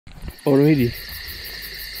Already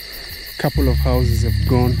a couple of houses have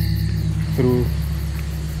gone through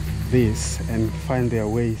this and find their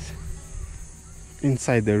ways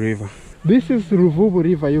inside the river. This is Ruvubu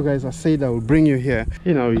river, you guys. I said I will bring you here.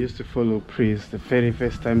 You know, we used to follow priests the very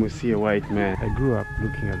first time we see a white man. I grew up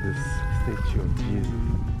looking at this statue of Jesus.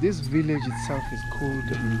 This village itself is called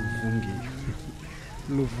Luvungi.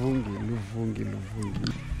 Luvungi.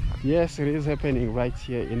 Yes, it is happening right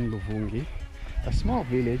here in Luvungi, a small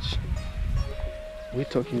village. We're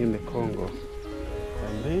talking in the Congo,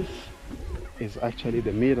 and this is actually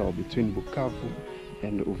the middle between Bukavu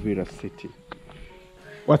and Uvira city.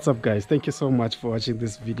 What's up, guys? Thank you so much for watching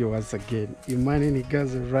this video once again. Imani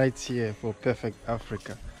Nigazi right here for Perfect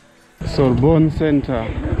Africa. Sorbonne Center.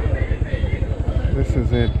 This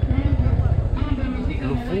is it.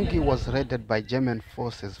 Luvungi was raided by German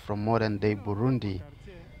forces from modern-day Burundi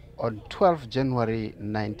on 12 January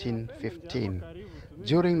 1915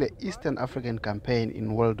 during the Eastern African Campaign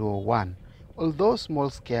in World War I. Although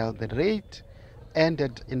small-scale, the raid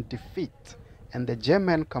ended in defeat, and the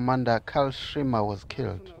German commander Karl Schirmer was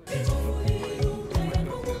killed.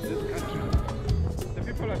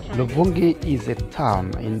 Luvungi is a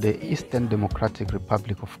town in the Eastern Democratic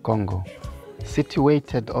Republic of Congo,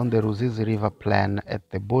 situated on the Ruzizi River plain at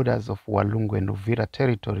the borders of Walungu and Uvira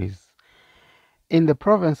territories. In the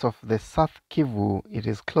province of the South Kivu, it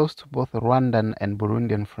is close to both Rwandan and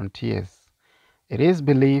Burundian frontiers. It is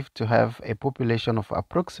believed to have a population of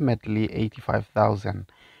approximately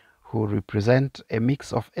 85,000, who represent a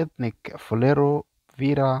mix of ethnic Fulero,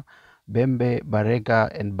 Vira, Bembe, Barega,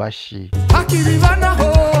 and Bashi.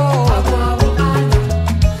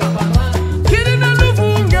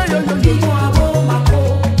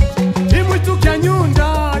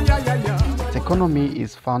 Its economy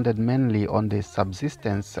is founded mainly on the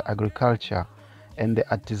subsistence agriculture and the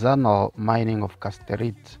artisanal mining of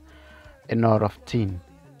casterite, an ore of tin.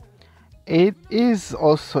 It is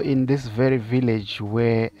also in this very village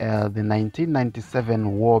where the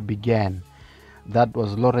 1997 war began. That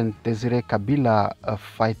was Laurent Desire Kabila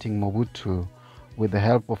fighting Mobutu with the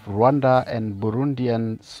help of Rwanda and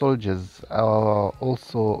Burundian soldiers,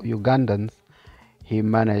 also Ugandans. He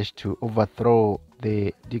managed to overthrow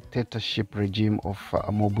the dictatorship regime of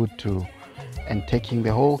Mobutu and taking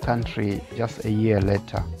the whole country just a year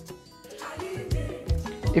later.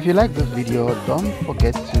 If you like this video, don't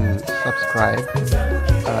forget to subscribe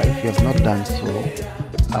if you have not done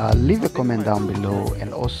so. Leave a comment down below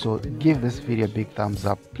and also give this video a big thumbs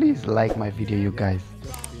up. Please like my video, you guys,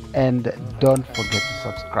 and don't forget to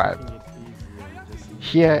subscribe.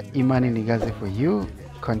 Here, Imani Nigazi for you,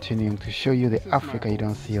 continuing to show you the Africa you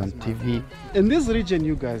don't see on TV. In this region,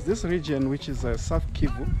 you guys, this region which is South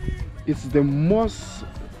Kivu, it's the most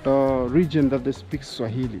region that they speak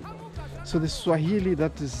Swahili. So the Swahili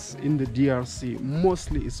that is in the DRC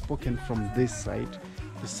mostly is spoken from this side,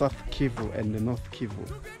 the South Kivu and the North Kivu.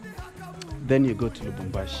 Then you go to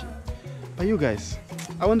Lubumbashi. But you guys,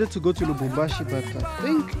 I wanted to go to Lubumbashi, but I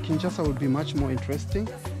think Kinshasa would be much more interesting.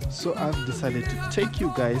 So I've decided to take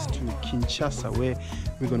you guys to Kinshasa, where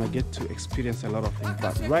we're gonna get to experience a lot of things.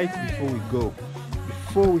 But right before we go,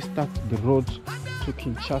 before we start the road to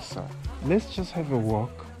Kinshasa, let's just have a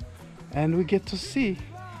walk and we get to see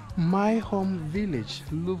my home village,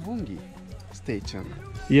 Luvungi. Stay tuned.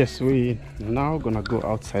 Yes, we now gonna go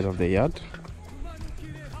outside of the yard.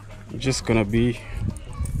 I'm just gonna be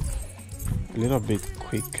a little bit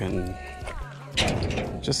quick and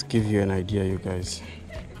just give you an idea, you guys.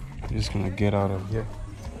 I'm just gonna get out of here.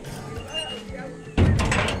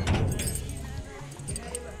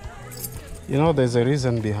 You know, there's a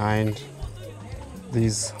reason behind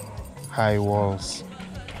these high walls.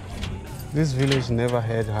 This village never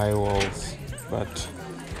had high walls, but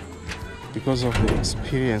because of the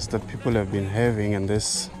experience that people have been having in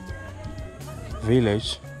this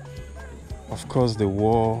village, of course the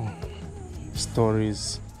war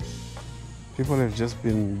stories, people have just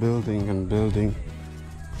been building and building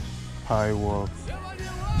high walls.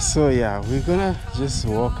 So yeah, we're gonna just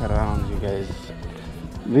walk around, you guys.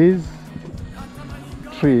 These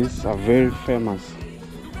trees are very famous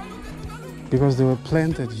because they were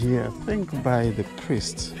planted here, I think, by the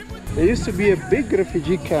priests. There used to be a big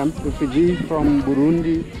refugee camp, refugees from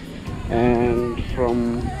Burundi and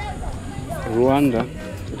from Rwanda.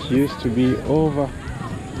 It used to be over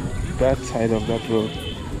that side of that road.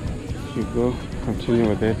 You go, continue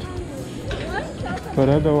with it. But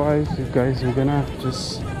otherwise, you guys, we're gonna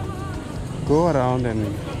just go around and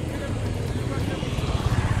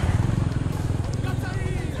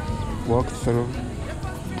walk through.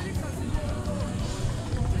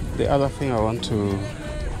 The other thing I want to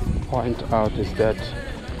point out is that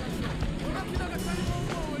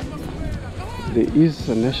There is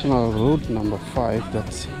a national road number 5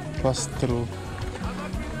 that passed through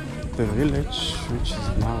the village, which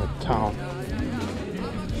is now a town.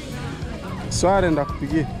 So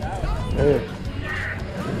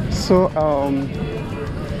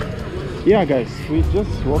yeah guys, we're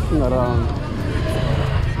just walking around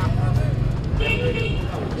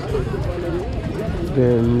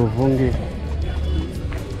the Luvungi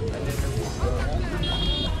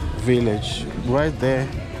village. Right there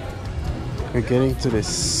we're getting to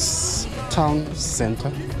this town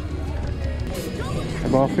center.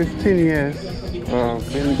 About 15 years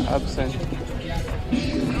been absent.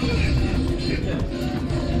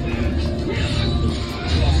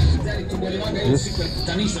 Just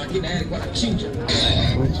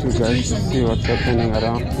want you guys to see what's happening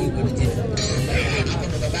around,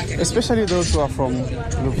 especially those who are from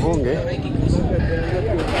Luvungi.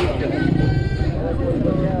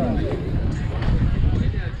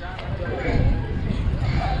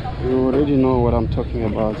 You already know what I'm talking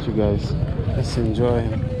about, you guys. Let's enjoy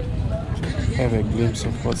and have a glimpse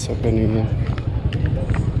of what's happening here.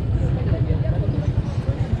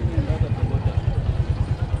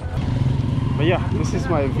 But yeah, this is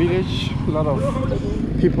my village. A lot of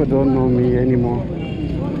people don't know me anymore.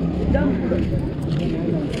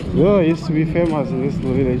 Oh, I used to be famous in this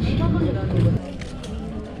village.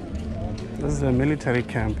 This is a military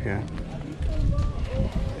camp here.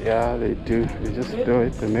 Yeah, they do. They just do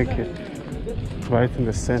it. They make it right in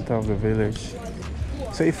the center of the village.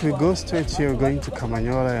 So if we go straight here, we're going to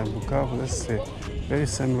Kamanyola and Bukavu. Let's say very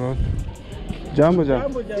same road. Jambo,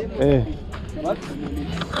 jambo. Hey.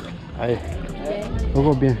 Aye.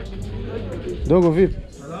 Dogo bien. Dogo vipi?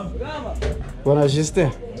 Bwana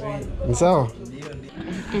Justin. Sawa?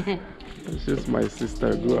 It's just my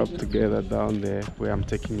sister. Grew up together down there where I'm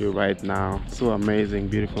taking you right now. So amazing,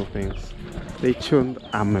 beautiful things. Stay tuned.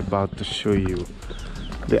 I'm about to show you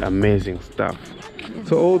the amazing stuff.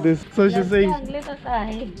 So all this, so she's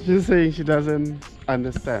saying she doesn't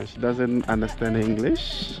understand. She doesn't understand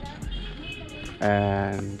English.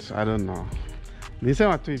 And I don't know.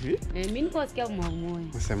 Nisema tu hivi? Mimi niko sikia mwamoyo.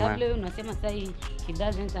 Kabla wewe unasema sasa she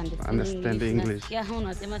doesn't understand English. Yeah,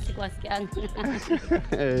 unasema sikwasikia.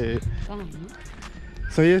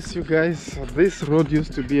 So yes, you guys, this road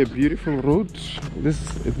used to be a beautiful road.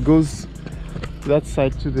 It goes that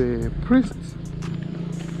side to the priest,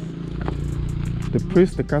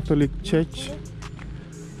 the Catholic Church.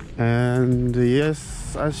 And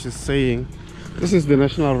yes, as she's saying, this is the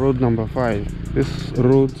national road number 5. This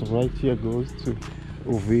road right here goes to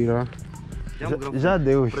Uvira. Já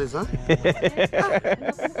deu.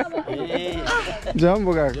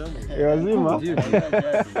 Jambo kaka. Wazima?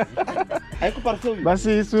 Haiko perfect.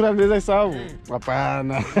 Basi sura ndeza sawa.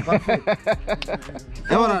 Hapana.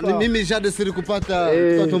 Bwana mimi já desiri kupata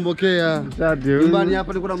kutombokea. Nyumbani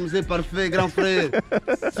hapa niko na mzee Parfait grand frère.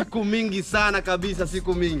 Siku mingi sana kabisa,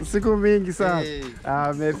 siku mingi. Siku mingi sana.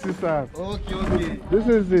 Ah, merci sana. Okay. This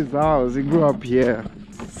is his house. He grew up here.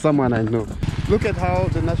 Someone I know. Look at how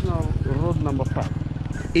the national road number 5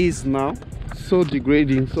 is now. So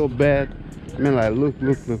degrading, so bad. I mean, like,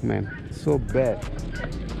 look, man. So bad.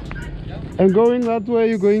 And going that way,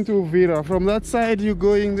 you're going to Uvira. From that side, you're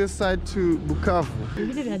going this side to Bukavu.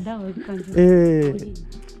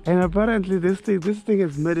 And apparently, this thing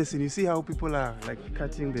is medicine. You see how people are like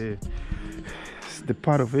cutting the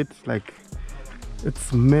part of it, like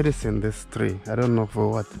it's medicine. This tree. I don't know for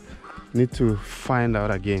what. Need to find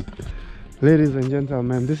out again. Ladies and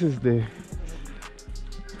gentlemen, this is the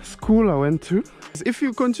school I went to. If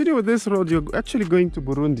you continue with this road, you're actually going to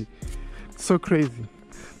Burundi. So crazy.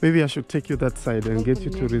 Maybe I should take you that side and get you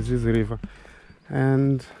to Ruzizi River.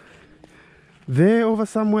 And there, over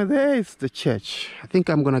somewhere there, is the church. I think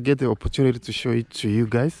I'm gonna get the opportunity to show it to you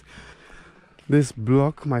guys. This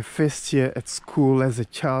block, my first year at school as a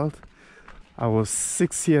child, I was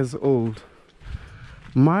 6 years old.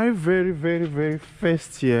 My very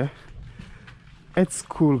first year at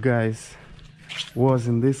school, guys, was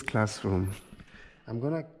in this classroom. I'm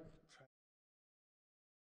gonna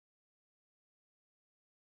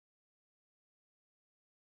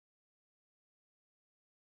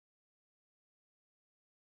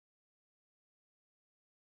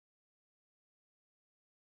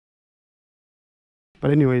But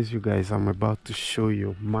anyways, you guys, I'm about to show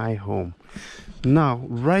you my home. Now,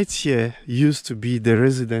 right here used to be the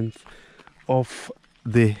residence of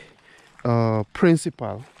the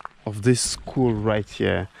principal of this school right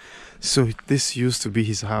here. So this used to be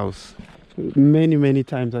his house. Many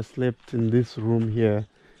times I slept in this room here,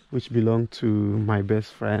 which belonged to my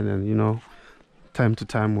best friend, and you know, time to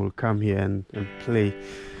time we'll come here and play.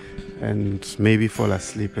 and maybe fall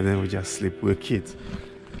asleep, and then we just sleep. We're kids.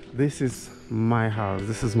 This is my house.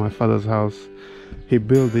 This is my father's house. He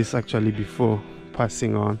built this actually before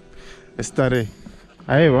passing on. Estare.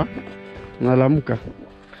 Aiwa. Nalamuka.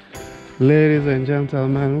 Ladies and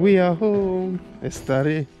gentlemen, we are home.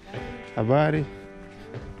 Estare. Habari.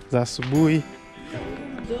 Za asubuhi.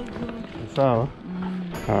 Sawa?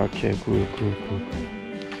 Okay, cool.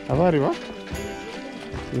 Habari wa?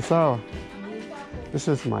 Sawa? This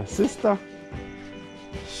is my sister.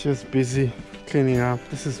 She's busy cleaning up.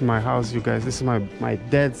 This is my house, you guys. This is my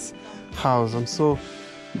dad's house. I'm so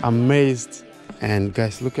amazed. And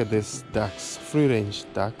guys, look at this ducks, free range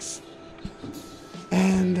ducks.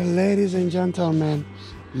 And ladies and gentlemen,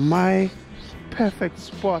 my perfect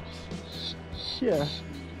spot here.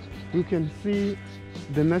 You can see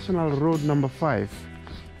the national road number 5.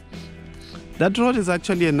 That road is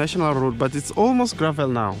actually a national road, but it's almost gravel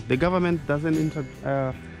now. The government doesn't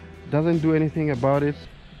do anything about it.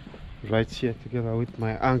 Right here together with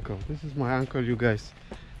my uncle. This is my uncle, you guys.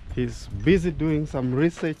 He's busy doing some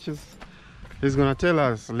researches. He's gonna tell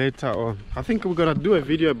us later on. I think we're gonna do a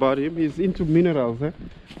video about him. He's into minerals.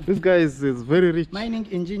 This guy is very rich. Mining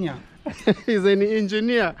engineer. He's an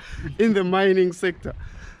engineer in the mining sector.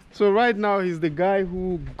 So right now he's the guy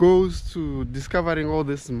who goes to discovering all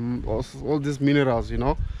these minerals, you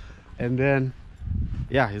know. And then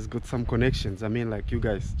yeah, he's got some connections. I mean, like, you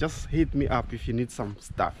guys, just hit me up if you need some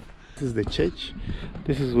stuff. This is the church.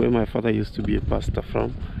 This is where my father used to be a pastor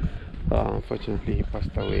from. Unfortunately, he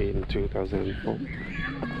passed away in 2004.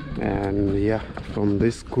 And yeah, from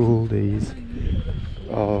this school there is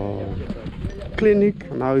a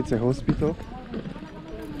clinic. Now it's a hospital.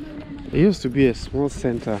 It used to be a small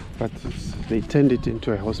center, but they turned it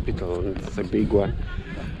into a hospital, and it's a big one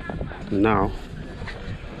now.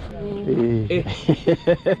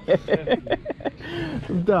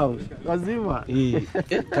 Mtao, wazima.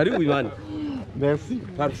 Karibu Imani. Merci.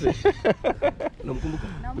 Parfait. Namkumbuka.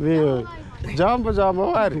 Ndio.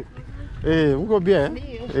 Jambo wari. Mko bien?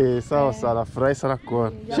 Sawa sana. Furahi sana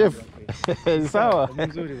kuona. Chef. Sawa.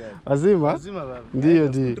 Mzuri baba. Wazima? Wazima baba.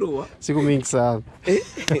 Ndio. Siku mingi sana.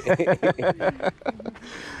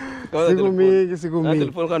 Siku mingi.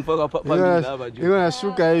 Telefoni kan foka pambili hapa juu. Iko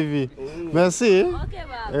nashuka hivi. Merci.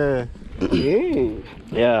 Okay,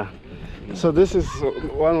 Yeah. So this is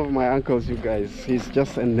one of my uncles, you guys. He's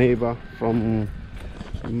just a neighbor from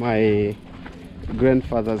my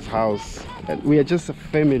grandfather's house. And we are just a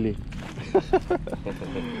family.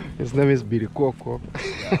 His name is Birikoko.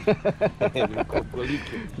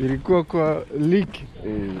 Birikoko Lik.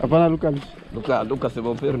 Hapana Luka. Luka c'est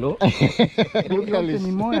mon père, no?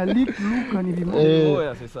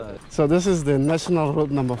 So this is the national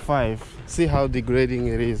road number 5. See how degrading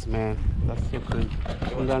it is, man. That's so crazy.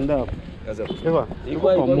 Nganda. Eva,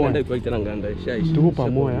 tuko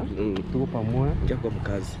pamoja. Tuko pamoja.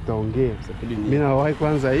 Tutaongea. Mimi nawahi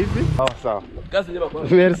kwanza hivi. Sawa.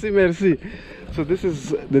 Merci. So this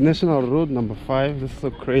is the national road number 5. This is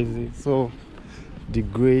so crazy. So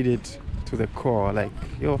degraded to the core. Like,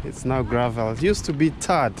 yo, it's now gravel. It used to be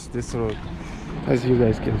tarred, this road, as you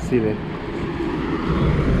guys can see there.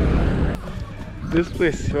 This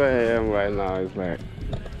place where I am right now is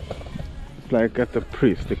like at the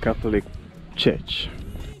priest, the Catholic Church.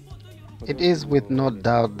 It is with no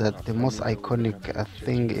doubt that the most iconic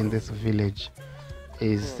thing in this village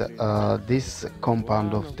is this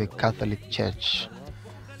compound of the Catholic Church.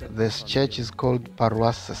 This church is called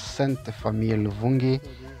Paroisse Sainte Famille Luvungi.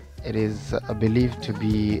 It is believed to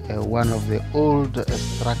be one of the old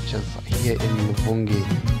structures here in Luvungi.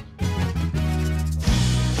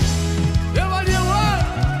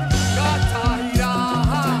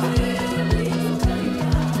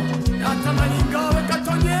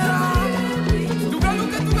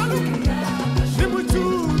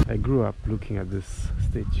 I grew up looking at this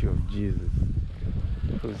statue of Jesus.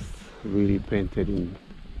 It was really painted in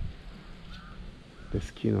the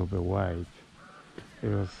skin of a white. It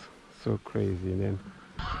was so crazy, and then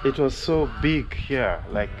it was so big here.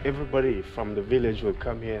 Like, everybody from the village would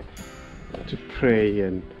come here to pray,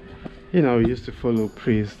 and you know, we used to follow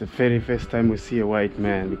priests the very first time we see a white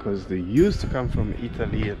man, because they used to come from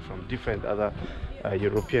Italy and from different other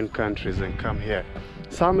European countries and come here.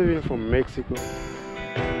 Some even from Mexico.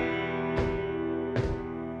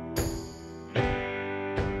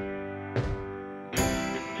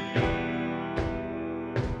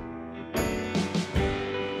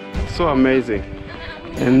 So amazing.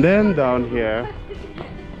 And then down here,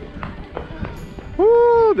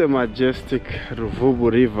 woo, the majestic Ruvubu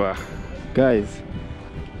river. Guys,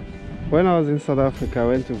 when I was in South Africa, I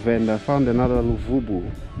went to Venda, I found another Luvubu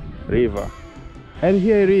river. And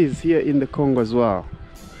here it is, here in the Congo as well,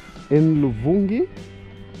 in Luvungi.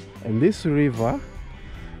 And this river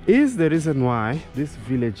is the reason why this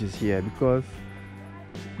village is here, because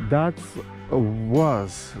that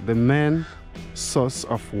was the main source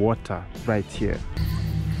of water right here.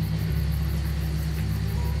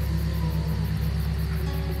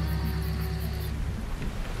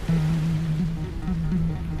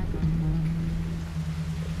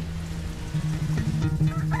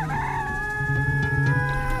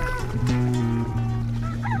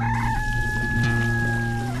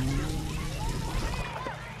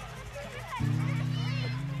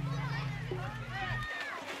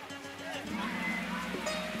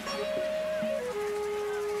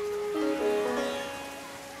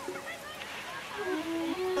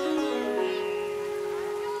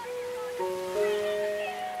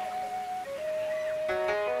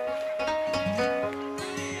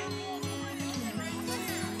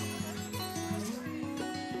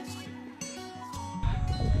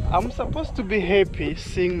 I'm supposed to be happy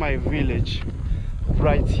seeing my village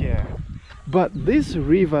right here, but this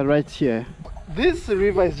river right here, this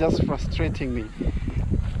river is just frustrating me.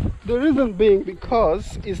 The reason being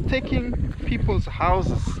because it's taking people's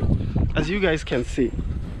houses. As you guys can see,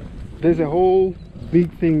 there's a whole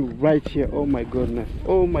big thing right here. Oh my goodness,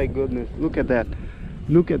 oh my goodness, look at that,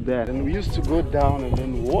 look at that. And we used to go down and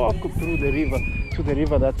then walk through the river to the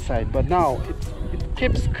river that side, but now it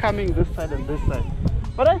keeps coming this side and this side.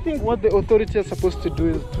 But I think what the authorities are supposed to do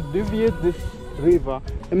is to deviate this river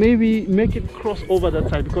and maybe make it cross over that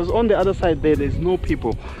side, because on the other side there's no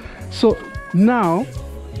people. So now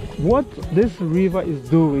what this river is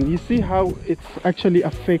doing, you see how it's actually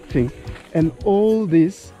affecting, and all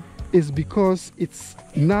this is because it's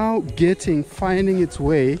now finding its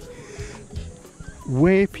way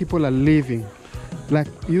where people are living. Like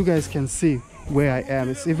you guys can see where I am,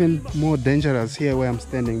 it's even more dangerous here where I'm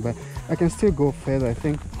standing, but I can still go further. I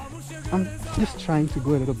think I'm just trying to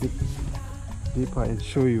go a little bit deeper and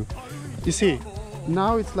show you. You see,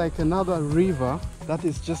 now it's like another river that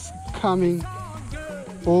is just coming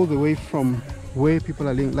all the way from where people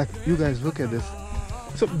are living. Like you guys look at this.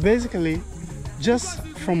 So basically, just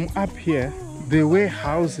from up here, there were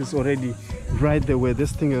houses already right there where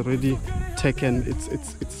this thing already taken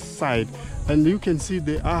its side, and you can see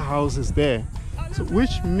there are houses there. So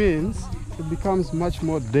which means it becomes much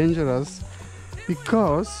more dangerous,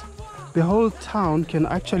 because the whole town can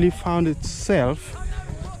actually find itself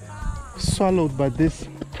swallowed by this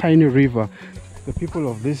tiny river. The people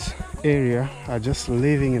of this area are just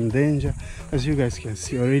living in danger. As you guys can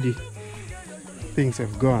see already, things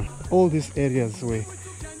have gone. All these areas were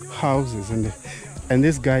houses, and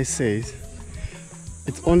this guy says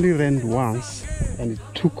it's only rained once, and it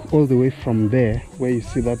took all the way from there where you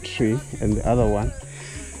see that tree and the other one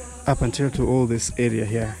up until to all this area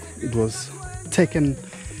here. It was taken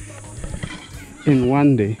in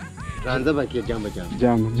one day.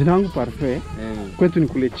 Jambo. Jina langu Parfait. Kwetu ni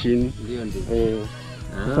kule chini. Ndio.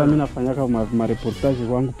 Sasa mimi nafanya kama reportage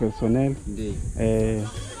wangu personnel.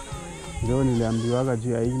 Ndio niliambiwaga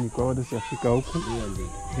juu ya hii ni kwa watu siafika huku.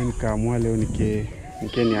 Ndio. Nikaamua leo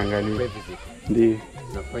niangalie. Ndio.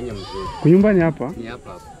 Nafanya mzuri. Kunyumbani hapa? Ni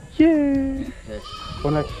hapa. Yeah.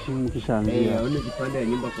 Ona kishaambia. Ona kipande ya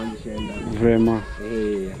nyumba kwanza shaenda. Vraiment.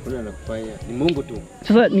 Hakuna la kufanya. Ni Mungu tu.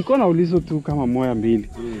 Sasa niko na ulizo tu kama moya mbili.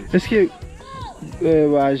 Eske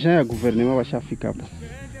wa agent ya gouvernement washafika hapa?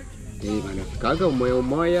 Banafikaga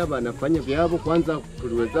moya banafanya vyabo. Kwanza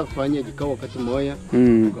tuliweza kufanya kikao wakati moya.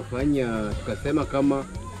 Tukasema kama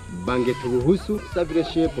bange turuhusu sabile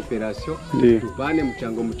chef operation tupane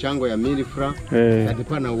mchango ya 1000 francs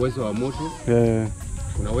hadi na uwezo wa mtu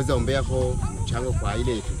unaweza ombea kwa mchango kwa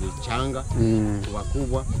ile tulichanga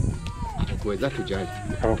wakubwa kuweza kujali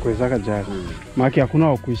hawakuweza kujali maana hakuna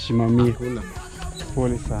wa kuishimamia. Hakuna.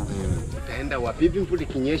 Pole sana. Utaenda wapi mvuli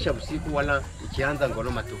kinyesha usiku wala ikianza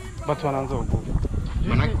ngoloma tu watu wanaanza kuvuka.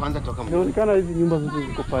 Maana kwanza toka inaonekana hizi nyumba zote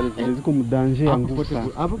ziko pale ziko mdanje yangu sana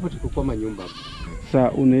hapo pote manyumba.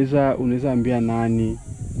 Sasa unaweza ambia nani,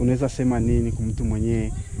 unaweza sema nini kwa mtu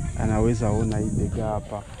mwenyewe anaweza ona hii dega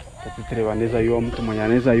hapa? Tatitire wanaweza yua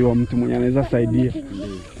mtu mwenye anaweza saidia.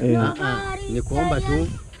 Ni kuomba tu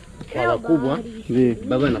kwa wakubwa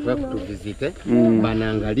baba anakuja kutuvisite,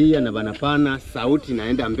 banaangalia na banapana sauti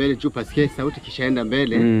naenda mbele juu pasikie sauti kishaenda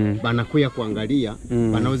mbele, banakuya kuangalia,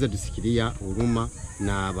 banaweza tusikilia huruma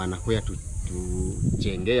na banakuya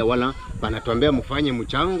tujengea wala banatuambia mfanye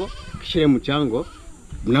mchango, kisha mchango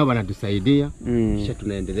nao banatusaidia, kisha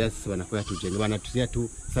tunaendelea sisi banakuya tujenge, banatusia tu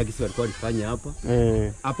sagisi walikuwa walifanya hapa.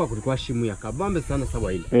 Hapa kulikuwa shimu ya kabambe sana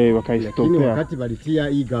sawa ile. Wakaistopea. Lakini wakati balitia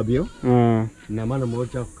hii gabio na maana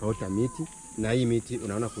moja kaota miti Na hii miti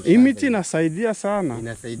unaona kushanga. Hii miti inasaidia sana.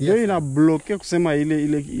 Inasaidia. Ndio inabloke kusema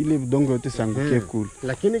ile udongo yote sangukie kule.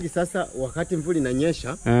 Lakini sasa wakati mvuli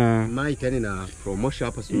inanyesha, mai tena na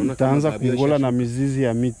promotion hapa unaona itaanza kungola na mizizi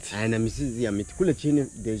ya miti. Na mizizi ya miti kule chini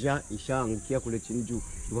deja ishaangukia kule chini juu.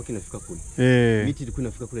 Ilikuwa inafika kule. Miti ilikuwa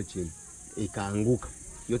inafika kule chini. Ikaanguka.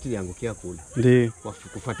 Yote iliangukia kule. Ndio.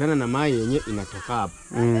 Kufuatana na mai yenye inatoka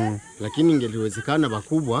hapa. Lakini ingeliwezekana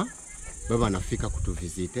bakubwa baba anafika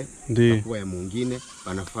kutuvisite. Bakubwa ya mwingine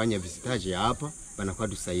wanafanya visitaji ya hapa, wanakuwa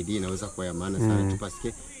tusaidie, inaweza kuwa ya maana sana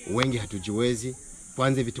tupaske wengi hatujiwezi.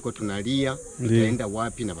 Kwanza hivi tuko tunalia, tutaenda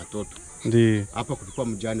wapi na watoto. Ndio. Hapa kulikuwa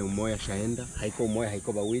mjane umoja shaenda, haiko umoja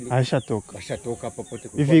haiko bawili. Ashatoka. Ashatoka hapa pote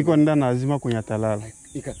kulikuwa. Hivi iko ndani lazima kunyatalala.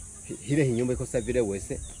 Ile nyumba iko sasa vile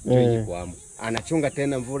wese ndio iko hapo. Anachunga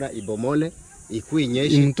tena mvula ibomole,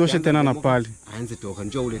 ikuinyeshe. Imtoshe tena na pale. Aanze toka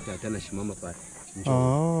njoo ule tena shimama pale.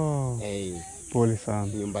 Pole sana.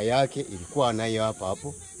 Nyumba yake ilikuwa nayo hapa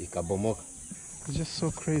hapo ikabomoka. It's just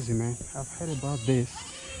so crazy, man. I've heard about this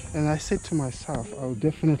and I said to myself, I'll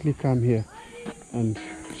definitely come here and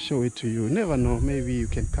show it to you. Never know, maybe you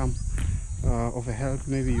can come of a help.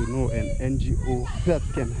 Maybe you know an NGO that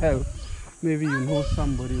can help. Maybe you know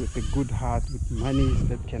somebody with a good heart, with money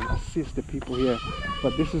that can assist the people here.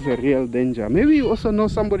 But this is a real danger. Maybe you also know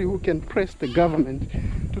somebody who can press the government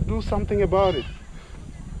to do something about it.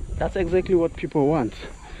 That's exactly what people want.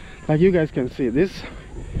 Like you guys can see, this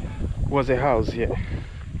was a house here.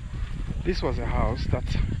 This was a house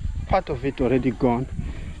that's part of it already gone,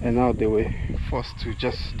 and now they were forced to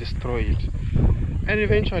just destroy it. And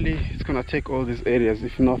eventually it's gonna take all these areas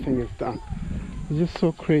if nothing is done. It's just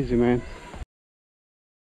so crazy, man.